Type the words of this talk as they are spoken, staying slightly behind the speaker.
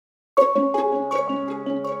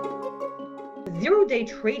zero-day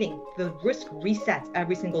trading, the risk resets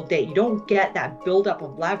every single day. You don't get that buildup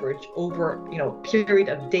of leverage over, period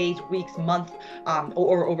of days, weeks, months,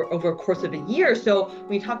 or over a course of a year. So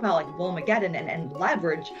when you talk about like Volmageddon and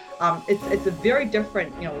leverage, it's a very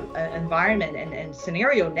different, environment and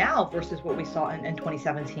scenario now versus what we saw in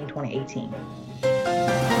 2017, 2018.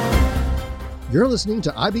 You're listening to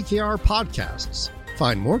IBKR Podcasts.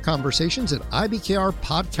 Find more conversations at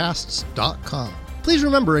ibkrpodcasts.com. Please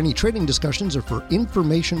remember, any trading discussions are for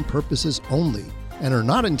information purposes only and are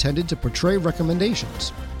not intended to portray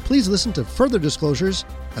recommendations. Please listen to further disclosures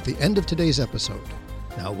at the end of today's episode.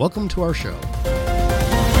 Now, welcome to our show.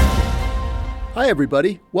 Hi,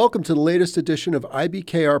 everybody. Welcome to the latest edition of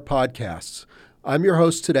IBKR Podcasts. I'm your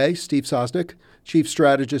host today, Steve Sosnick, Chief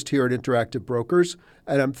Strategist here at Interactive Brokers,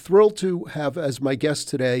 and I'm thrilled to have as my guest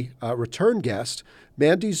today, return guest,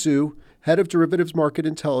 Mandy Zhu, Head of Derivatives Market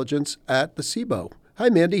Intelligence at the SIBO. Hi,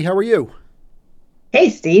 Mandy. How are you?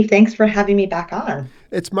 Hey, Steve. Thanks for having me back on.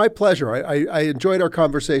 It's my pleasure. I enjoyed our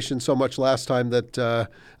conversation so much last time that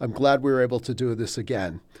I'm glad we were able to do this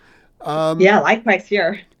again. Yeah, likewise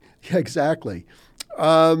here. Yeah, exactly.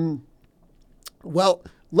 Well,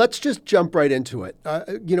 let's just jump right into it.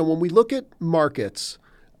 When we look at markets,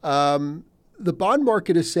 the bond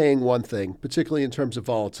market is saying one thing, particularly in terms of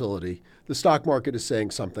volatility. The stock market is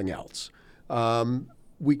saying something else. When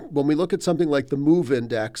we look at something like the MOVE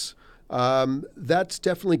index, that's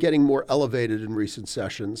definitely getting more elevated in recent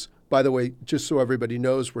sessions. By the way, just so everybody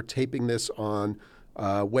knows, we're taping this on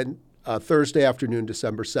Thursday afternoon,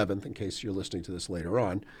 December 7th, in case you're listening to this later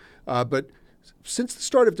on. But since the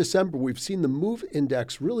start of December, we've seen the MOVE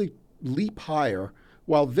index really leap higher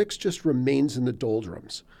while VIX just remains in the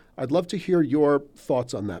doldrums. I'd love to hear your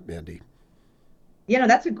thoughts on that, Mandy.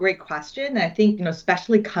 That's a great question. And I think,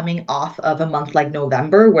 especially coming off of a month like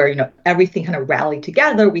November, where, everything kind of rallied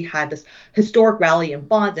together. We had this historic rally in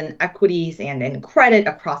bonds and equities and in credit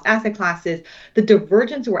across asset classes. The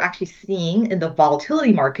divergence we're actually seeing in the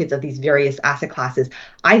volatility markets of these various asset classes,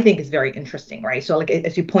 I think is very interesting, right? So like,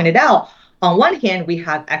 as you pointed out, on one hand, we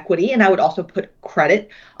have equity, and I would also put credit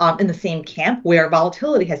in the same camp where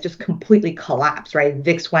volatility has just completely collapsed, right?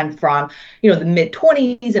 VIX went from, the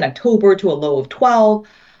mid-20s in October to a low of 12.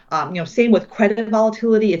 Same with credit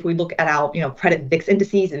volatility. If we look at our, credit VIX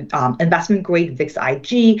indices, investment grade VIX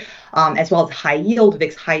IG, as well as high yield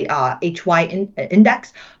VIX HY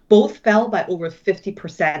index, both fell by over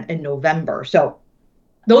 50% in November. So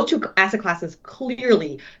those two asset classes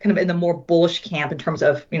clearly kind of in the more bullish camp in terms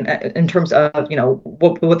of what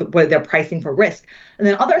they're pricing for risk. And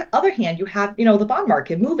then other hand, you have the bond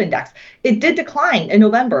market MOVE index. It did decline in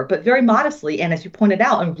November, but very modestly. And as you pointed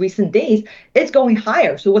out, in recent days, it's going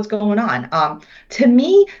higher. So what's going on? To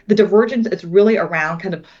me, the divergence is really around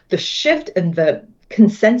kind of the shift in the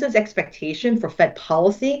consensus expectation for Fed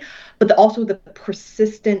policy, but also the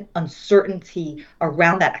persistent uncertainty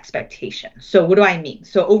around that expectation. So what do I mean?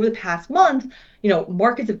 So over the past month,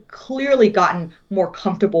 markets have clearly gotten more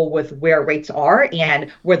comfortable with where rates are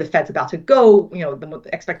and where the Fed's about to go, the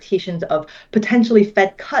expectations of potentially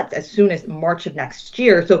Fed cuts as soon as March of next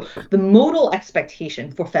year. So the modal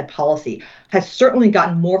expectation for Fed policy has certainly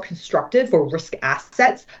gotten more constructive for risk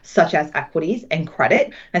assets such as equities and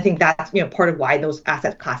credit. I think that's, part of why those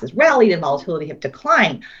asset classes rallied and volatility have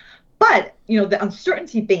declined. But, the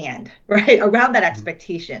uncertainty band, right, around that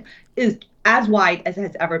expectation is as wide as it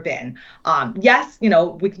has ever been. Yes,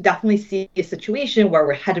 we can definitely see a situation where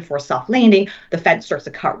we're headed for a soft landing. The Fed starts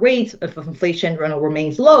to cut rates if inflation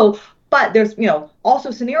remains low. But there's, also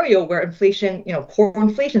a scenario where inflation, core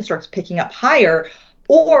inflation starts picking up higher,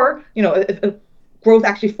 or, if growth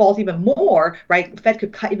actually falls even more, right, the Fed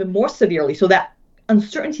could cut even more severely. So that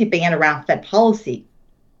uncertainty band around Fed policy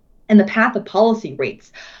and the path of policy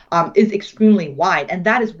rates is extremely wide. And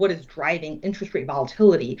that is what is driving interest rate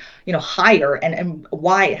volatility, higher and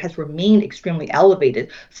why it has remained extremely elevated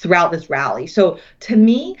throughout this rally. So to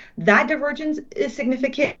me, that divergence is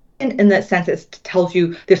significant in that sense. It tells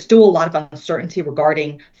you there's still a lot of uncertainty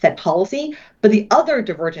regarding Fed policy. But the other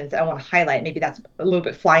divergence I want to highlight, maybe that's a little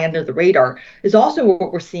bit fly under the radar, is also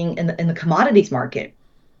what we're seeing in the commodities market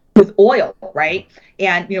with oil, right?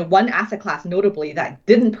 And, one asset class notably that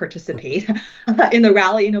didn't participate in the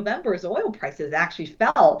rally in November is oil prices actually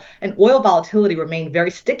fell, and oil volatility remained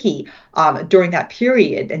very sticky during that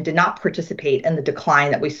period and did not participate in the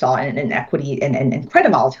decline that we saw in equity and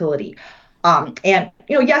credit volatility.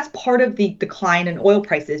 Yes, part of the decline in oil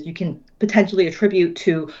prices you can potentially attribute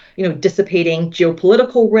to, dissipating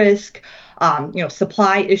geopolitical risk,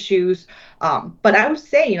 supply issues. But I would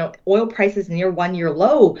say, oil prices near 1 year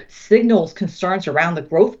low signals concerns around the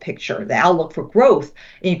growth picture, the outlook for growth.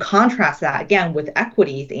 And you contrast that again with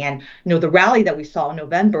equities and, the rally that we saw in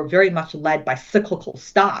November, very much led by cyclical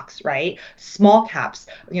stocks, right? Small caps,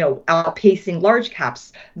 outpacing large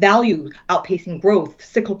caps, value outpacing growth,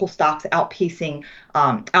 cyclical stocks outpacing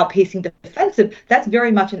defensive. That's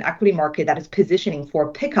very much an equity market that is positioning for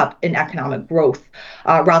a pickup in economic growth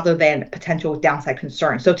rather than potential downside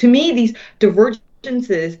concerns. So to me, these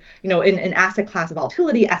divergences, in asset class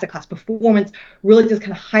volatility, asset class performance, really just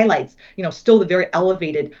kind of highlights, still the very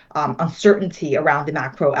elevated uncertainty around the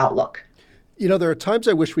macro outlook. There are times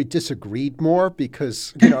I wish we disagreed more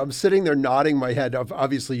because, I'm sitting there nodding my head.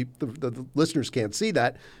 Obviously, the listeners can't see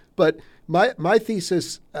that. But my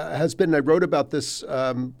thesis has been, and I wrote about this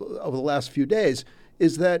over the last few days,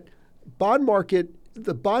 is that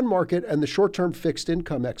the bond market and the short-term fixed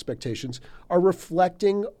income expectations are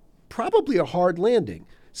reflecting probably a hard landing.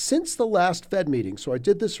 Since the last Fed meeting, so I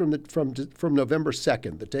did this from November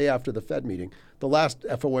 2nd, the day after the Fed meeting, the last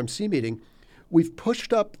FOMC meeting, we've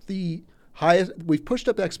pushed up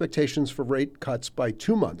expectations for rate cuts by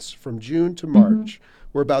 2 months, from June to March. Mm-hmm.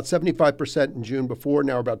 We're about 75% in June before,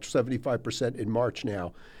 now about 75% in March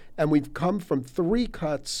now. And we've come from 3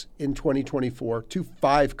 cuts in 2024 to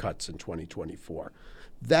 5 cuts in 2024.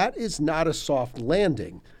 That is not a soft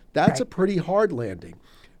landing. That's right. A pretty hard landing.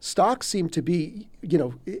 Stocks seem to be,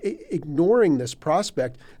 ignoring this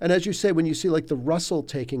prospect. And as you say, when you see like the Russell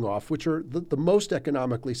taking off, which are the most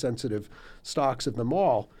economically sensitive stocks of them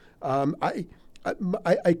all,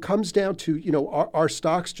 it comes down to, are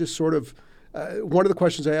stocks just sort of, one of the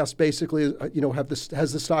questions I asked basically is,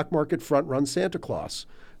 has the stock market front run Santa Claus?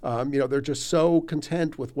 They're just so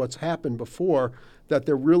content with what's happened before that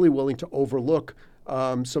they're really willing to overlook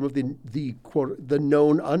some of the quote the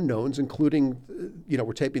known unknowns, including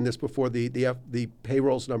we're taping this before the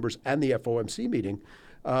payrolls numbers and the FOMC meeting.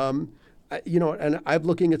 And I'm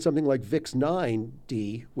looking at something like VIX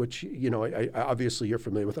 9D, which obviously you're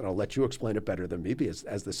familiar with, and I'll let you explain it better than me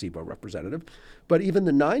as the SIBO representative. But even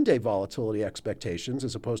the 9-day volatility expectations,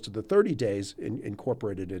 as opposed to the 30 days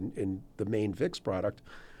incorporated in the main VIX product,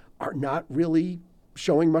 are not really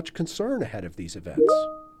showing much concern ahead of these events.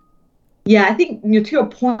 Yeah, I think, to your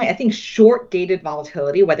point, I think short-dated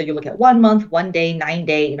volatility, whether you look at 1 month, 1 day, 9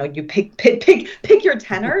 day, you pick your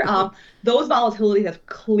tenor. Those volatilities have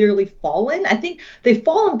clearly fallen. I think they've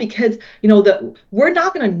fallen because, we're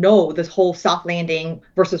not going to know this whole soft landing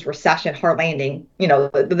versus recession, hard landing.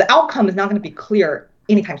 The outcome is not going to be clear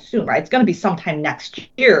anytime soon, right? It's going to be sometime next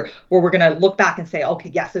year where we're going to look back and say, okay,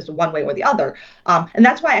 yes, this is one way or the other. And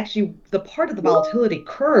that's why actually the part of the volatility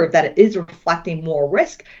curve that it is reflecting more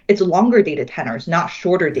risk, it's longer dated tenors, not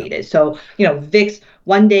shorter dated. So, VIX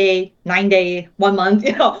 1 day, 9 day, 1 month,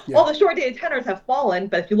 all the short dated tenors have fallen.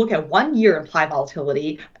 But if you look at 1 year implied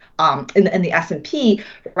volatility, in the S&P,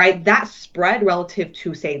 right, that spread relative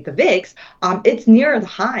to, say, the VIX, it's near the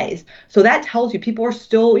highs. So that tells you people are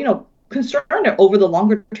still, concerned over the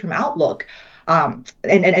longer term outlook. And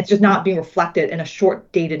it's just not being reflected in a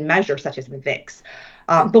short dated measure such as the VIX.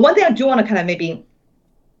 But one thing I do want to kind of maybe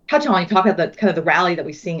touch on, you talk about the kind of the rally that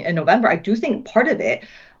we've seen in November. I do think part of it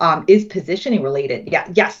is positioning related.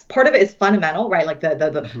 Yeah, yes, part of it is fundamental, right? Like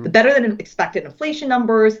the better than expected inflation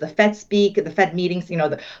numbers, the Fed speak, the Fed meetings,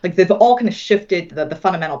 they've all kind of shifted the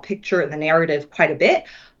fundamental picture and the narrative quite a bit.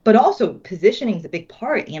 But also positioning is a big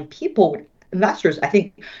part, and investors, I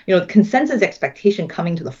think, the consensus expectation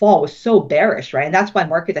coming to the fall was so bearish, right? And that's why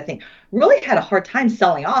markets, I think, really had a hard time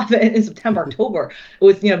selling off in September, October. It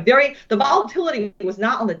was, the volatility was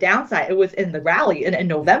not on the downside. It was in the rally in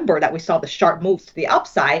November that we saw the sharp moves to the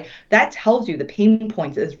upside. That tells you the pain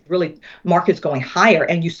points is really markets going higher.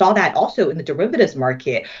 And you saw that also in the derivatives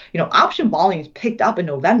market. Option volumes picked up in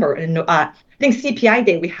November. And I think CPI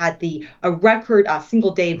day, we had a record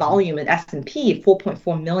single day volume in S&P,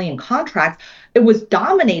 4.4 million contracts. It was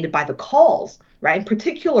dominated by the calls, right? And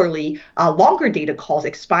particularly longer dated calls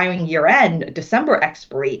expiring year end, December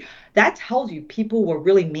expiry. That tells you people were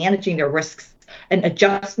really managing their risks and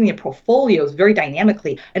adjusting their portfolios very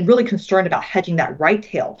dynamically and really concerned about hedging that right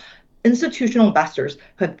tail. Institutional investors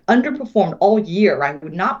have underperformed all year, right?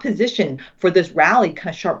 Would not position for this rally, kind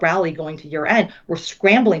of sharp rally going to year end. We're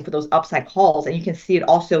scrambling for those upside calls. And you can see it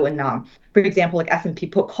also in, for example, like S&P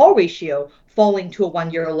put call ratio falling to a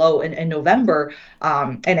 1 year low in November.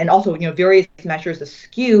 And also, various measures of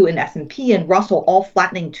skew in S&P and Russell all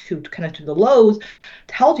flattening to the lows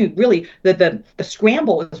tells you really that the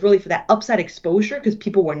scramble is really for that upside exposure because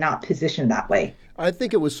people were not positioned that way. I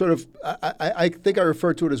think it was sort of, I think I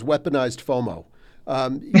referred to it as weaponized FOMO.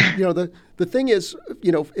 The thing is,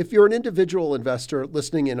 if you're an individual investor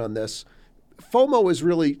listening in on this, FOMO is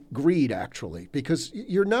really greed, actually, because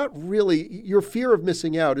you're not really, your fear of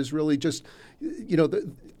missing out is really just,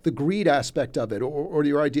 the greed aspect of it, or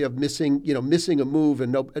your idea of missing a move,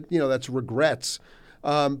 and that's regrets.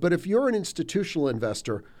 But if you're an institutional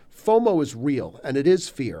investor, FOMO is real, and it is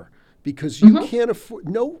fear, because you Hmm. can't afford,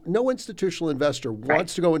 no institutional investor Right.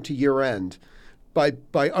 wants to go into year end by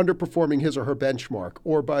underperforming his or her benchmark,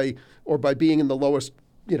 or by being in the lowest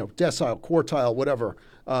decile, quartile, whatever.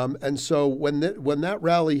 And so when that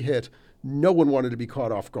rally hit, no one wanted to be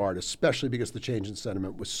caught off guard, especially because the change in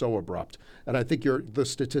sentiment was so abrupt. And I think the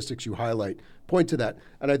statistics you highlight point to that.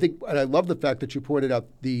 And I love the fact that you pointed out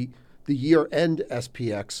the year-end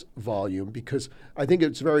SPX volume, because I think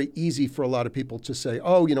it's very easy for a lot of people to say,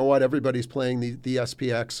 oh, you know what, everybody's playing the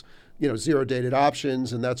SPX, zero-dated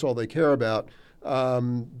options, and that's all they care about.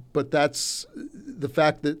 But that's the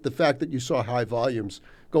fact that you saw high volumes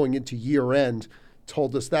going into year-end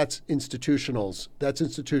told us that's institutionals. That's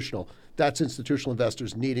institutional. That's institutional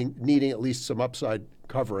investors needing at least some upside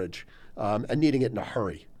coverage, and needing it in a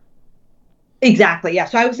hurry. Exactly. Yeah.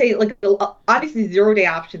 So I would say, like, obviously, zero-day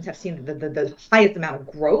options have seen the highest amount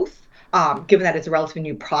of growth, given that it's a relatively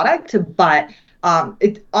new product. But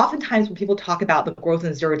it oftentimes when people talk about the growth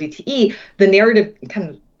in zero DTE, the narrative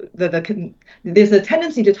kind of there's a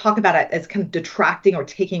tendency to talk about it as kind of detracting or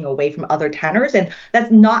taking away from other tenors, and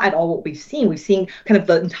that's not at all what we've seen. We've seen kind of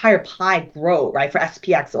the entire pie grow, right, for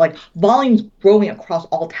SPX. So, like, volumes growing across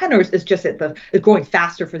all tenors is just it's growing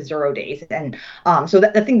faster for 0 days, and so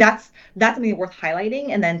I think that's something worth highlighting.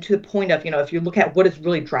 And then to the point of, if you look at what is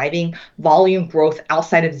really driving volume growth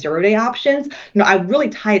outside of 0 day options, I really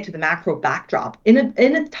tie it to the macro backdrop in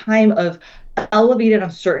a time of elevated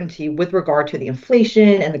uncertainty with regard to the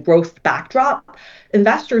inflation and the growth backdrop.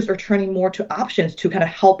 Investors are turning more to options to kind of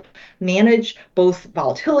help manage both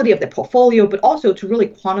volatility of their portfolio, but also to really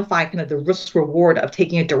quantify kind of the risk reward of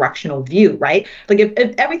taking a directional view, right? Like,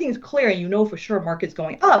 if everything's clear and for sure market's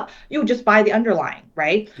going up, you would just buy the underlying,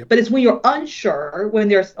 right? Yep. But it's when you're unsure, when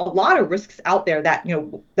there's a lot of risks out there that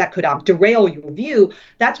that could derail your view,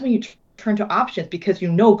 that's when you turn to options, because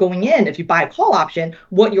going in, if you buy a call option,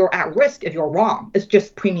 what you're at risk if you're wrong. It's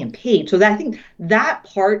just premium paid. So I think that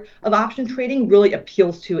part of option trading really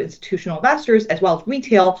appeals to institutional investors as well as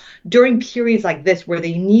retail during periods like this, where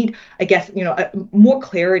they need, I guess, more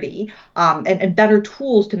clarity, and better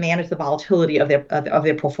tools to manage the volatility of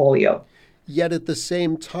their portfolio. Yet at the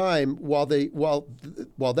same time, while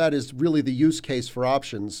that is really the use case for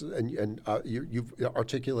options, and you've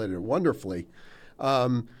articulated it wonderfully,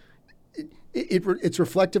 it's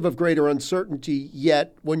reflective of greater uncertainty.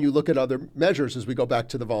 Yet when you look at other measures, as we go back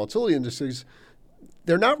to the volatility indices,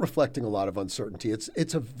 they're not reflecting a lot of uncertainty.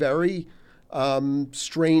 It's a very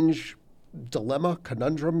strange dilemma,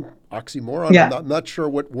 conundrum, oxymoron. Yeah. I'm not sure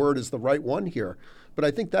what word is the right one here, but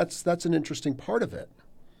I think that's an interesting part of it.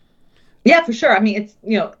 Yeah, for sure. I mean, it's,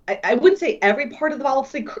 I wouldn't say every part of the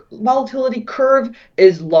volatility curve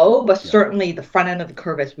is low, but Yeah, certainly the front end of the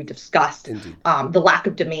curve, as we discussed, indeed. the lack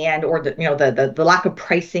of demand, or the lack of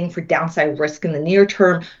pricing for downside risk in the near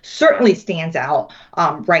term certainly stands out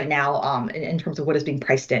right now, in terms of what is being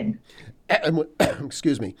priced in. And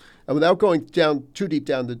excuse me, and without going down too deep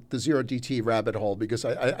down the zero DT rabbit hole, because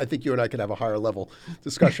I think you and I could have a higher level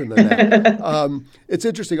discussion than that. It's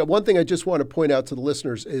interesting. One thing I just want to point out to the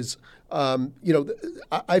listeners is,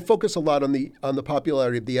 I focus a lot on the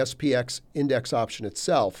popularity of the SPX index option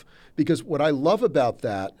itself, because what I love about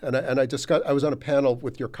that, and I was on a panel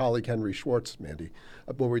with your colleague Henry Schwartz, Mandy,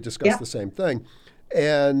 where we discussed Yeah. the same thing,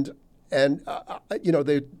 and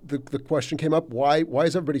the question came up: why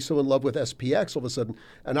is everybody so in love with SPX all of a sudden?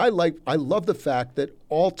 And I love the fact that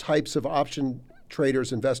all types of option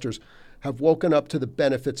traders, investors, have woken up to the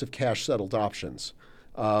benefits of cash settled options.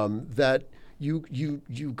 That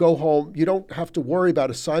you go home, you don't have to worry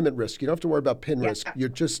about assignment risk, you don't have to worry about pin risk. You're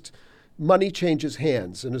just, money changes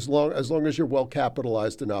hands, and as long as you're well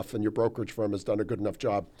capitalized enough and your brokerage firm has done a good enough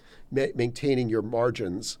job maintaining your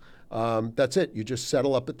margins. That's it. You just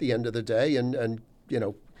settle up at the end of the day and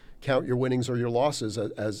count your winnings or your losses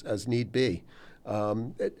as need be.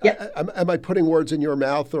 Yeah. Am I putting words in your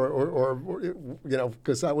mouth, or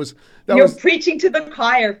because that You're was preaching to the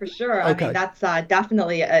choir for sure. I mean, okay. that's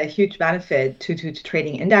definitely a huge benefit to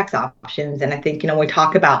trading index options. And I think, when we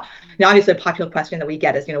talk about, obviously a popular question that we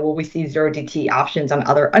get is, will we see zero DT options on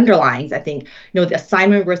other underlyings? I think, the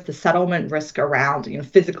assignment risk, the settlement risk around,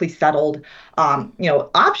 physically settled,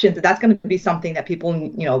 options, that's going to be something that people,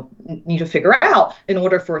 need to figure out in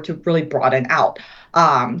order for it to really broaden out.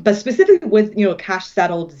 But specifically with, cash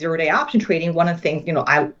settled 0 day option trading, one of the things,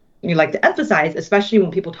 I like to emphasize, especially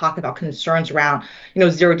when people talk about concerns around,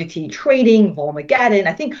 zero DTE trading, Volmageddon.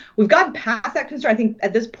 I think we've gotten past that concern. I think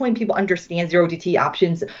at this point, people understand zero DTE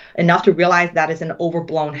options enough to realize that is an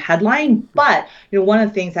overblown headline. But, one of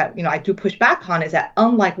the things that, I do push back on is that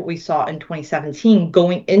unlike what we saw in 2017,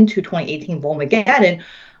 going into 2018 Volmageddon,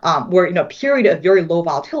 where a period of very low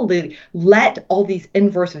volatility let all these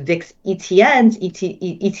inverse VIX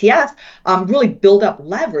ETFs really build up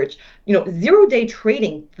leverage. 0 day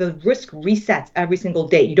trading, the risk resets every single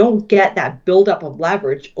day. You don't get that buildup of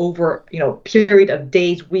leverage over period of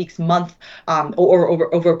days, weeks, months,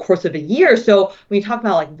 or over a course of a year. So when you talk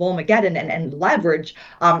about like Volmageddon and leverage,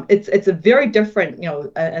 it's a very different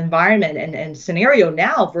environment and scenario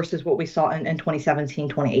now versus what we saw in 2017,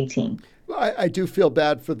 2018. I do feel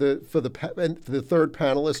bad for the third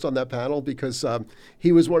panelist on that panel because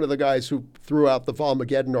he was one of the guys who threw out the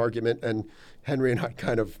Volmageddon argument, and Henry and I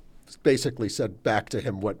kind of basically said back to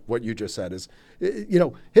him what you just said is,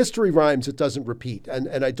 history rhymes, it doesn't repeat,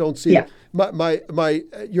 and I don't see my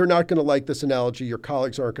you're not going to like this analogy, your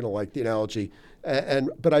colleagues aren't going to like the analogy,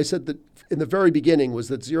 but I said that in the very beginning was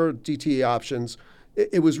that zero DTE options,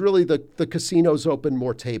 it was really the casinos open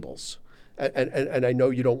more tables. And I know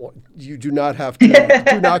you do not have to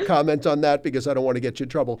do not comment on that because I don't want to get you in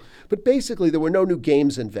trouble. But basically, there were no new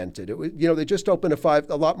games invented. It was, they just opened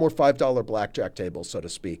a lot more $5 blackjack tables, so to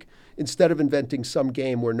speak, instead of inventing some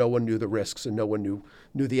game where no one knew the risks and no one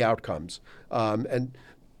knew the outcomes. I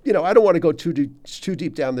don't want to go too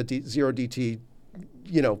deep down the zero DT,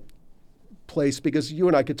 place because you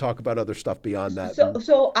and I could talk about other stuff beyond that.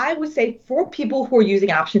 So I would say for people who are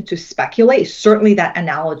using options to speculate, certainly that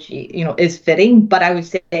analogy, is fitting. But I would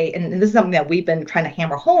say, and this is something that we've been trying to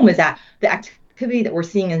hammer home, is that the activity that we're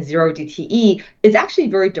seeing in zero DTE is actually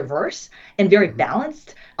very diverse and very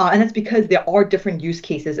balanced. And that's because there are different use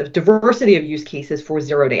cases, of diversity of use cases for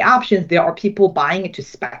 0 day options. There are people buying it to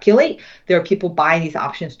speculate. There are people buying these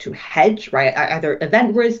options to hedge, right? Either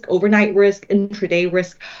event risk, overnight risk, intraday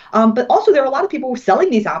risk. But also there are a lot of people who are selling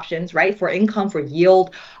these options, right, for income, for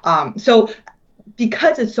yield. So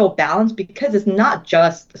because it's so balanced, because it's not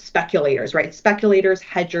just speculators, right? Speculators,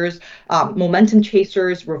 hedgers, momentum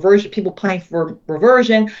chasers, reversion, people playing for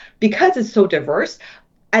reversion, because it's so diverse,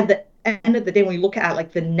 at the end of the day, when we look at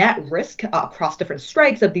like the net risk across different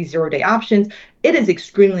strikes of these 0 day options, it is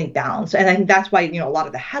extremely balanced. And I think that's why, a lot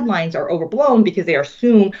of the headlines are overblown because they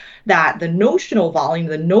assume that the notional volume,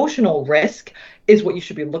 the notional risk is what you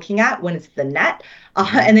should be looking at when it's the net.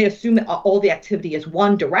 And they assume that all the activity is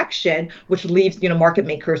one direction, which leaves, market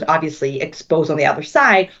makers obviously exposed on the other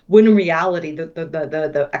side, when in reality,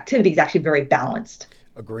 the activity is actually very balanced.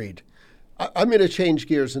 Agreed. I'm going to change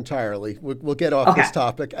gears entirely. We'll get off this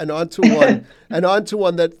topic and onto one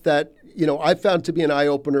that I found to be an eye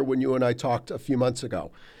opener when you and I talked a few months ago,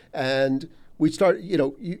 and we start.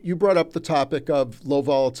 You brought up the topic of low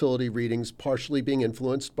volatility readings partially being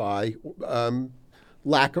influenced by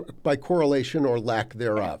by correlation or lack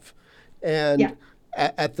thereof, and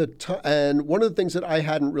at the and one of the things that I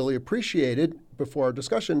hadn't really appreciated before our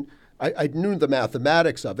discussion. I knew the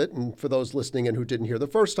mathematics of it, and for those listening in who didn't hear the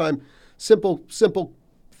first time, simple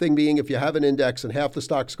thing being if you have an index and half the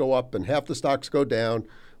stocks go up and half the stocks go down,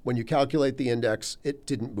 when you calculate the index, it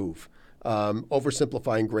didn't move,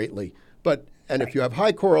 oversimplifying greatly. And if you have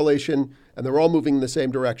high correlation and they're all moving in the same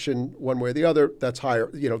direction one way or the other, that's higher,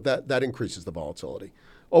 that increases the volatility,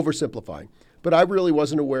 oversimplifying. But I really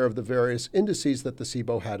wasn't aware of the various indices that the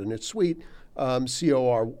SIBO had in its suite.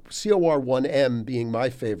 COR1M being my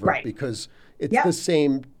favorite because it's the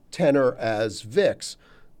same tenor as VIX.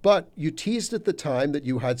 But you teased at the time that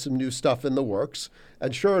you had some new stuff in the works.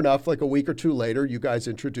 And sure enough, like a week or two later, you guys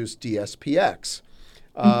introduced DSPX.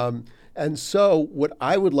 And so what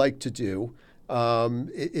I would like to do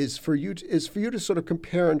is for you to sort of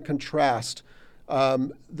compare and contrast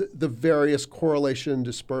the various correlation and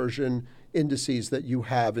dispersion indices that you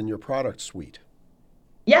have in your product suite.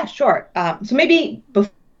 Yeah, sure. So maybe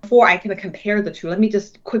before I can compare the two, let me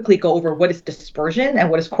just quickly go over what is dispersion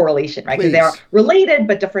and what is correlation, right? Because they are related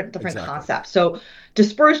but different concepts. So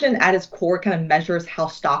dispersion at its core kind of measures how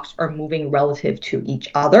stocks are moving relative to each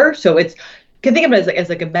other. So you can think of it as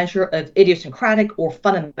like a measure of idiosyncratic or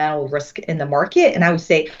fundamental risk in the market. And I would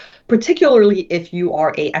say particularly if you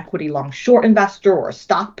are a equity long short investor or a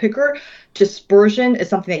stock picker. Dispersion is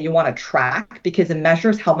something that you want to track because it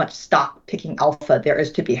measures how much stock picking alpha there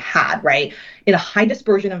is to be had, right? In a high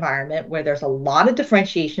dispersion environment where there's a lot of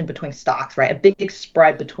differentiation between stocks, right? A big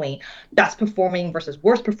spread between best performing versus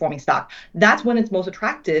worst performing stock, that's when it's most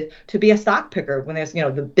attractive to be a stock picker, when there's,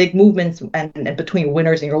 the big movements and between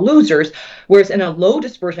winners and your losers. Whereas in a low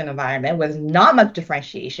dispersion environment where there's not much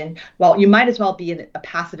differentiation, well, you might as well be a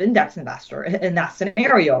passive index investor in that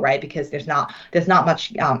scenario, right? Because there's not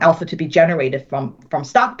much alpha to be generated from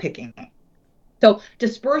stock picking. So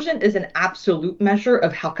dispersion is an absolute measure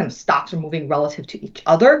of how kind of stocks are moving relative to each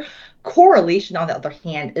other. Correlation, on the other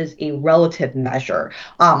hand, is a relative measure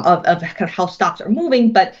of kind of how stocks are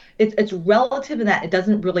moving, but it's relative in that it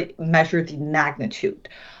doesn't really measure the magnitude.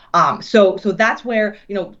 So that's where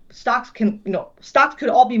stocks could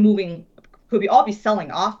all be moving, could be all be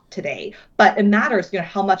selling off today, but it matters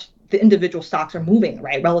how much the individual stocks are moving,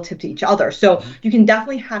 right, relative to each other. So you can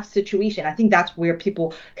definitely have situation. I think that's where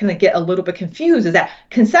people kind of get a little bit confused, is that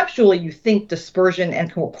conceptually you think dispersion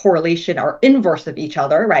and correlation are inverse of each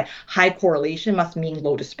other, right? High correlation must mean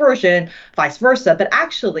low dispersion, vice versa. But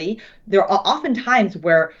actually, there are often times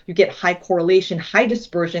where you get high correlation, high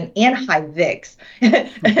dispersion, and high VIX.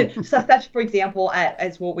 So that's, for example,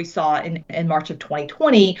 as what we saw in March of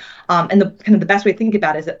 2020. And the kind of the best way to think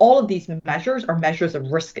about it is that all of these measures are measures of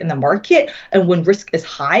risk in the market. And when risk is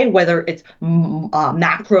high, whether it's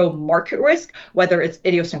macro market risk, whether it's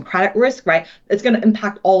idiosyncratic risk, right, it's going to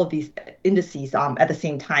impact all of these indices at the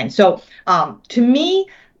same time. So to me,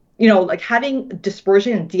 like having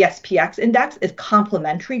dispersion and DSPX index is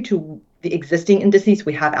complementary to the existing indices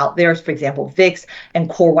we have out there, for example, VIX and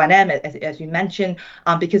Core 1M, as you mentioned,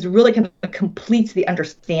 because it really kind of completes the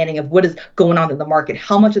understanding of what is going on in the market,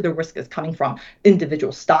 how much of the risk is coming from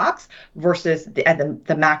individual stocks versus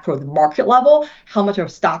the macro, the market level, how much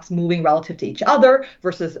of stocks moving relative to each other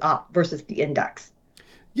versus the index.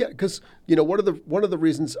 Yeah, because one of the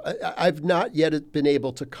reasons I've not yet been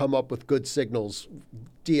able to come up with good signals,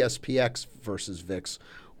 DSPX versus VIX.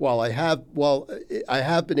 While I have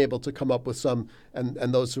been able to come up with some, and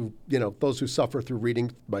those who suffer through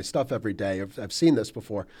reading my stuff every day, I've seen this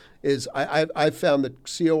before, is I've found that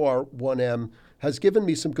COR1M has given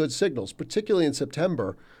me some good signals, particularly in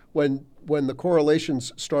September when the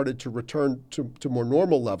correlations started to return to more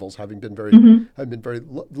normal levels, having been very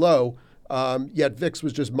low. Yet VIX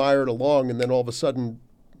was just mired along, and then all of a sudden,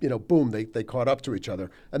 boom, they caught up to each other,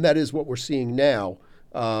 and that is what we're seeing now.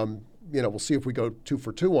 We'll see if we go 2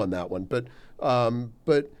 for 2 on that one. But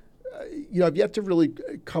I've yet to really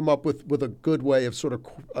come up with a good way of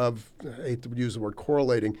I hate to use the word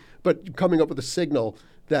correlating, but coming up with a signal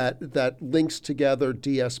that links together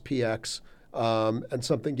DSPX and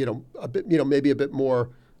something a bit maybe a bit more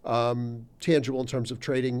tangible in terms of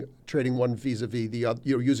trading one vis-a-vis the other.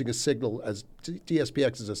 Using a signal as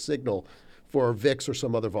DSPX as a signal for VIX or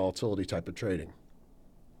some other volatility type of trading.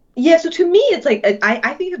 Yeah, so to me, it's like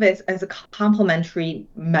I think of it as a complementary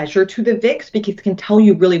measure to the VIX because it can tell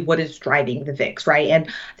you really what is driving the VIX, right? And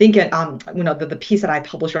I think the piece that I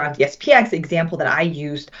published around the SPX, the example that I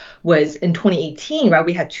used was in 2018, right?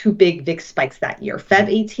 We had 2 big VIX spikes that year, Feb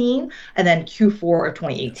 18 and then Q4 of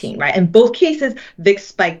 2018, right? In both cases, VIX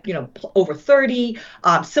spiked, over 30,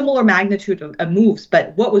 similar magnitude of moves,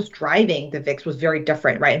 but what was driving the VIX was very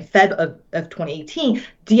different, right? In Feb of 2018,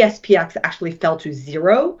 DSPX actually fell to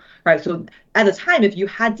 0, right? So at the time, if you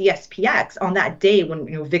had DSPX on that day when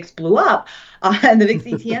VIX blew up and the VIX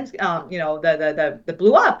ETNs, the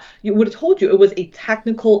blew up, you would have told you it was a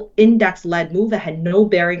technical index-led move that had no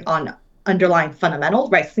bearing on underlying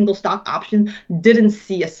fundamentals, right? Single stock option didn't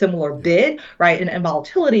see a similar bid, right? And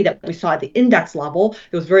volatility that we saw at the index level,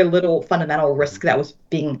 there was very little fundamental risk that was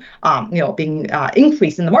being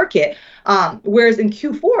increased in the market. Whereas in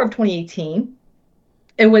Q4 of 2018,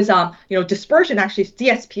 it was, dispersion actually,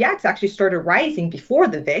 DSPX actually started rising before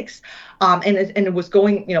the VIX, and it was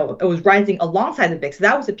going, it was rising alongside the VIX.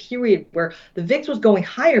 That was a period where the VIX was going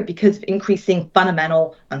higher because of increasing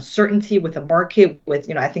fundamental uncertainty with the market.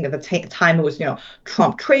 With, I think at the time it was,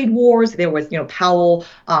 Trump trade wars. There was, Powell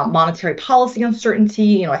monetary policy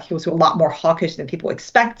uncertainty. I think it was a lot more hawkish than people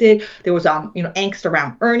expected. There was, angst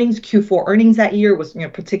around earnings. Q4 earnings that year was,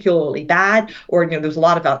 particularly bad, or there was a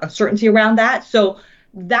lot of uncertainty around that. So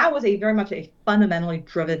that was very much a fundamentally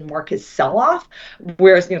driven market sell-off,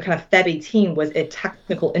 whereas kind of Feb 18 was a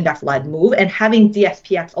technical index-led move, and having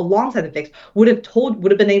DSPX alongside the VIX would have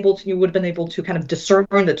been able to kind of discern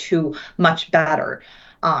the two much better.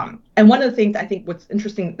 And one of the things I think what's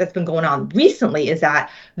interesting that's been going on recently is that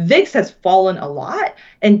VIX has fallen a lot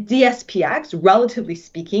and DSPX, relatively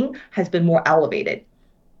speaking, has been more elevated.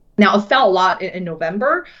 Now, it fell a lot in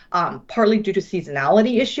November, partly due to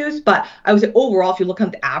seasonality issues. But I would say overall, if you look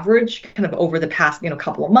at the average, kind of over the past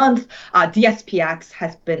couple of months, DSPX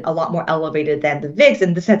has been a lot more elevated than the VIX,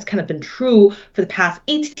 and this has kind of been true for the past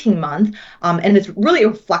 18 months. And it's really a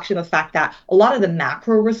reflection of the fact that a lot of the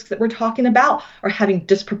macro risks that we're talking about are having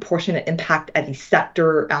disproportionate impact at the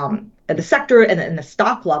sector. At the sector and the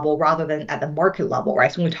stock level rather than at the market level,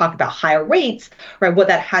 right? So when we talk about higher rates, right, what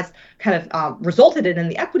that has kind of resulted in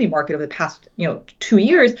the equity market over the past 2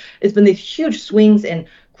 years has been these huge swings in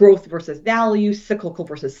growth versus value, cyclical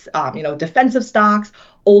versus defensive stocks,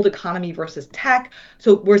 old economy versus tech.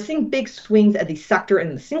 So we're seeing big swings at the sector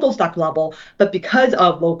and the single stock level, but because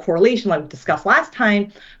of low correlation, like we discussed last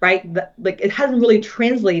time, right, like it hasn't really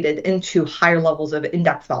translated into higher levels of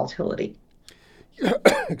index volatility.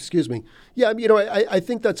 Excuse me. Yeah, I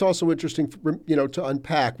think that's also interesting, to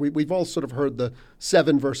unpack. We've all sort of heard the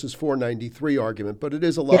 7 versus 493 argument, but it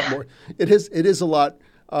is a lot more. It is a lot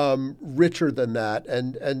richer than that.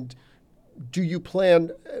 And do you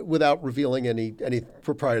plan, without revealing any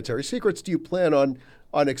proprietary secrets, do you plan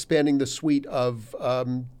on expanding the suite of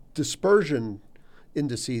dispersion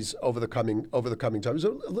indices over the coming times?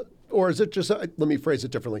 Or is it just, let me phrase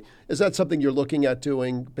it differently. Is that something you're looking at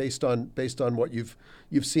doing based on what you've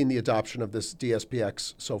seen the adoption of this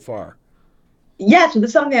DSPX so far? Yeah, so this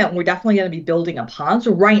is something that we're definitely going to be building upon.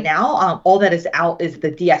 So right now, all that is out is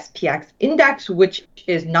the DSPX index, which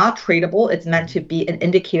is not tradable. It's meant to be an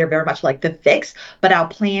indicator very much like the VIX, but our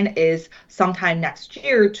plan is sometime next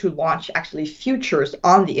year to launch actually futures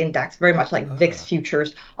on the index, very much like VIX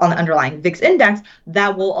futures on the underlying VIX index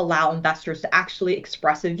that will allow investors to actually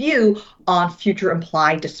express a view on future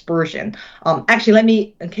implied dispersion. Actually, let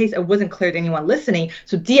me, in case it wasn't clear to anyone listening,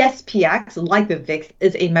 so DSPX, like the VIX,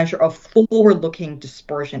 is a measure of forward-looking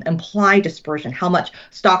dispersion, implied dispersion, how much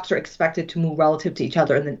stocks are expected to move relative to each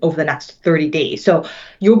other over the next 30 days. So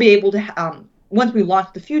you'll be able to, once we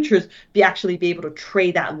launch the futures, be able to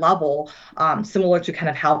trade that level, similar to kind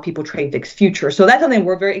of how people trade VIX futures. So that's something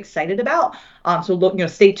we're very excited about. So look,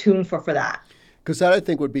 stay tuned for that. Because that I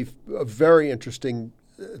think would be a very interesting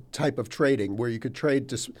type of trading where you could trade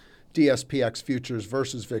DSPX futures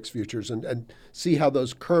versus VIX futures and see how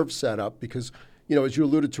those curves set up. Because as you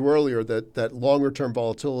alluded to earlier, that longer term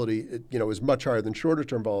volatility is much higher than shorter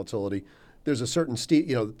term volatility. There's a certain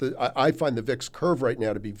steep. I find the VIX curve right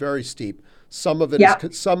now to be very steep. Some of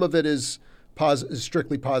it is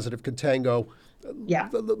strictly positive contango. Yeah.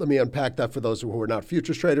 Let me unpack that for those who are not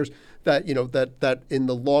futures traders. That that in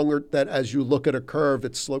the longer, that as you look at a curve,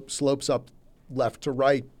 it slopes up left to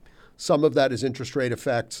right. Some of that is interest rate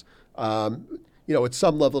effects. At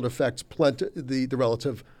some level it affects the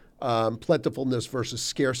relative plentifulness versus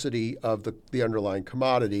scarcity of the underlying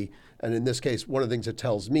commodity. And in this case, one of the things it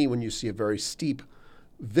tells me when you see a very steep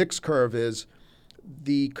VIX curve is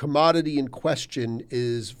the commodity in question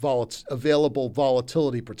is available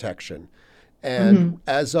volatility protection. And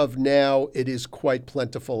as of now, it is quite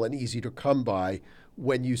plentiful and easy to come by.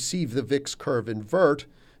 When you see the VIX curve invert,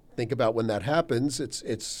 think about when that happens.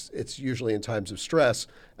 It's usually in times of stress,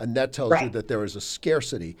 and that tells you that there is a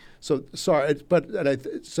scarcity. So sorry,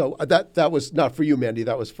 so that was not for you, Mandy.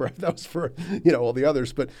 That was for all the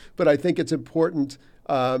others. But I think it's important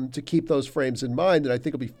to keep those frames in mind, and I think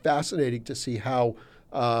it'll be fascinating to see how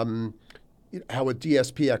a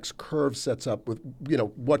DSPX curve sets up with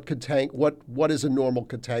what is a normal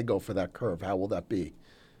contango for that curve. How will that be?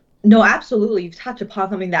 No, absolutely. You've touched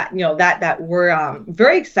upon something that that we're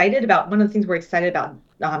very excited about. One of the things we're excited about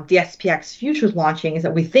DSPX futures launching is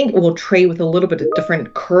that we think it will trade with a little bit of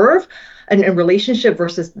different curve and relationship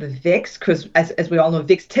versus the VIX, because as we all know,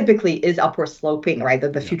 VIX typically is upward sloping, right?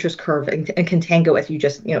 The futures curve and contango, as you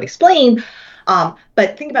just explained.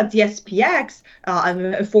 But think about DSPX,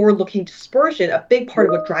 forward-looking dispersion. A big part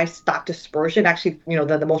of what drives stock dispersion, actually,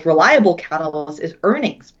 the most reliable catalyst is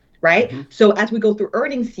earnings. Right. So as we go through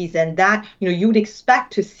earnings season, that, you would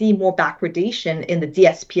expect to see more backwardation in the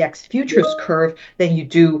DSPX futures curve than you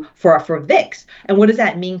do for VIX. And what does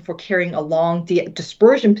that mean for carrying a long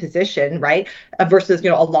dispersion position, right? Versus,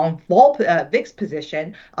 a long vol VIX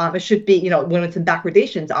position? It should be, when it's in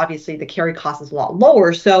backwardations, obviously the carry cost is a lot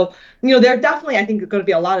lower. So, there are definitely, I think, going to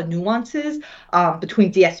be a lot of nuances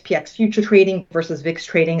between DSPX future trading versus VIX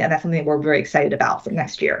trading. And that's something we're very excited about for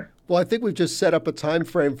next year. Well, I think we've just set up a time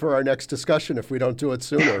frame for our next discussion if we don't do it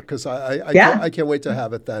sooner, because Yeah. I can't wait to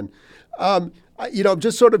have it then. I'm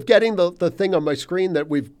just sort of getting the thing on my screen that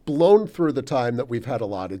we've blown through the time that we've had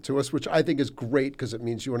allotted to us, which I think is great because it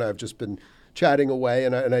means you and I have just been chatting away.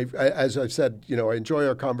 And as I've said, I enjoy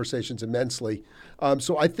our conversations immensely.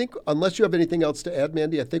 So I think unless you have anything else to add,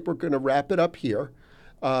 Mandy, I think we're going to wrap it up here.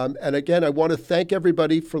 And again, I want to thank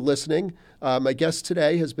everybody for listening. My guest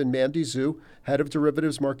today has been Mandy Zhu, Head of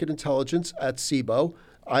Derivatives Market Intelligence at SIBO.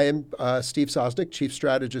 I am Steve Sosnick, Chief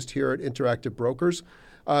Strategist here at Interactive Brokers.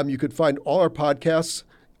 You could find all our podcasts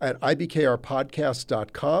at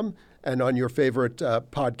ibkrpodcast.com and on your favorite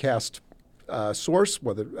podcast source,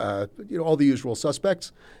 whether all the usual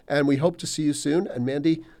suspects. And we hope to see you soon. And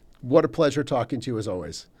Mandy, what a pleasure talking to you as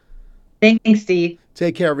always. Thanks, Steve.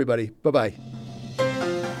 Take care, everybody. Bye-bye.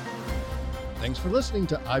 Thanks for listening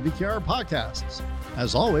to IBKR Podcasts.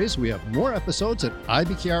 As always, we have more episodes at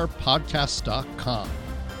ibkrpodcasts.com.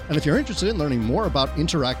 And if you're interested in learning more about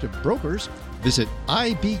Interactive Brokers, visit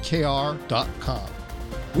ibkr.com.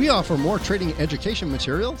 We offer more trading education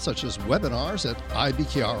material, such as webinars at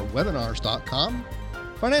ibkrwebinars.com,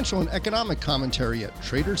 financial and economic commentary at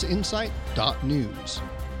tradersinsight.news,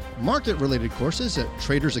 market-related courses at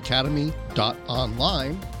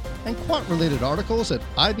tradersacademy.online, and quant-related articles at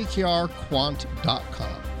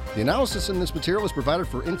ibkrquant.com. The analysis in this material is provided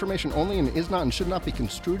for information only and is not and should not be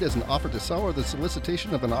construed as an offer to sell or the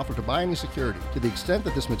solicitation of an offer to buy any security. To the extent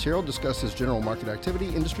that this material discusses general market activity,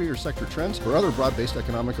 industry or sector trends, or other broad-based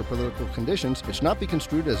economic or political conditions, it should not be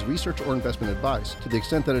construed as research or investment advice. To the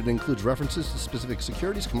extent that it includes references to specific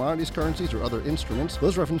securities, commodities, currencies, or other instruments,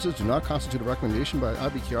 those references do not constitute a recommendation by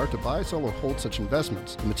IBKR to buy, sell, or hold such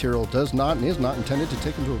investments. The material does not and is not intended to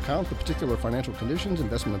take into account the particular financial conditions,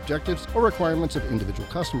 investment objectives, or requirements of individual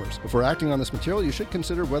customers. Before acting on this material, you should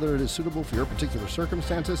consider whether it is suitable for your particular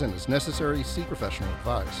circumstances and, as necessary, seek professional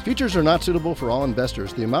advice. Futures are not suitable for all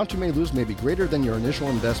investors. The amount you may lose may be greater than your initial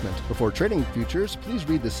investment. Before trading futures, please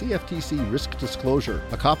read the CFTC risk disclosure.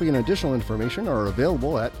 A copy and additional information are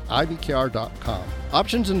available at ibkr.com.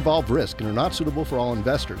 Options involve risk and are not suitable for all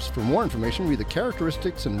investors. For more information, read the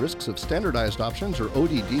characteristics and risks of standardized options, or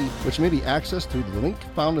ODD, which may be accessed through the link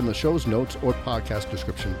found in the show's notes or podcast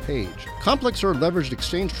description page. Complex or leveraged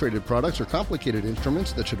exchange-traded products are complicated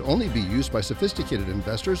instruments that should only be used by sophisticated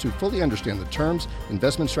investors who fully understand the terms,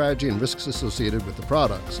 investment strategy, and risks associated with the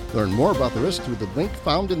products. Learn more about the risk through the link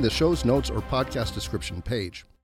found in the show's notes or podcast description page.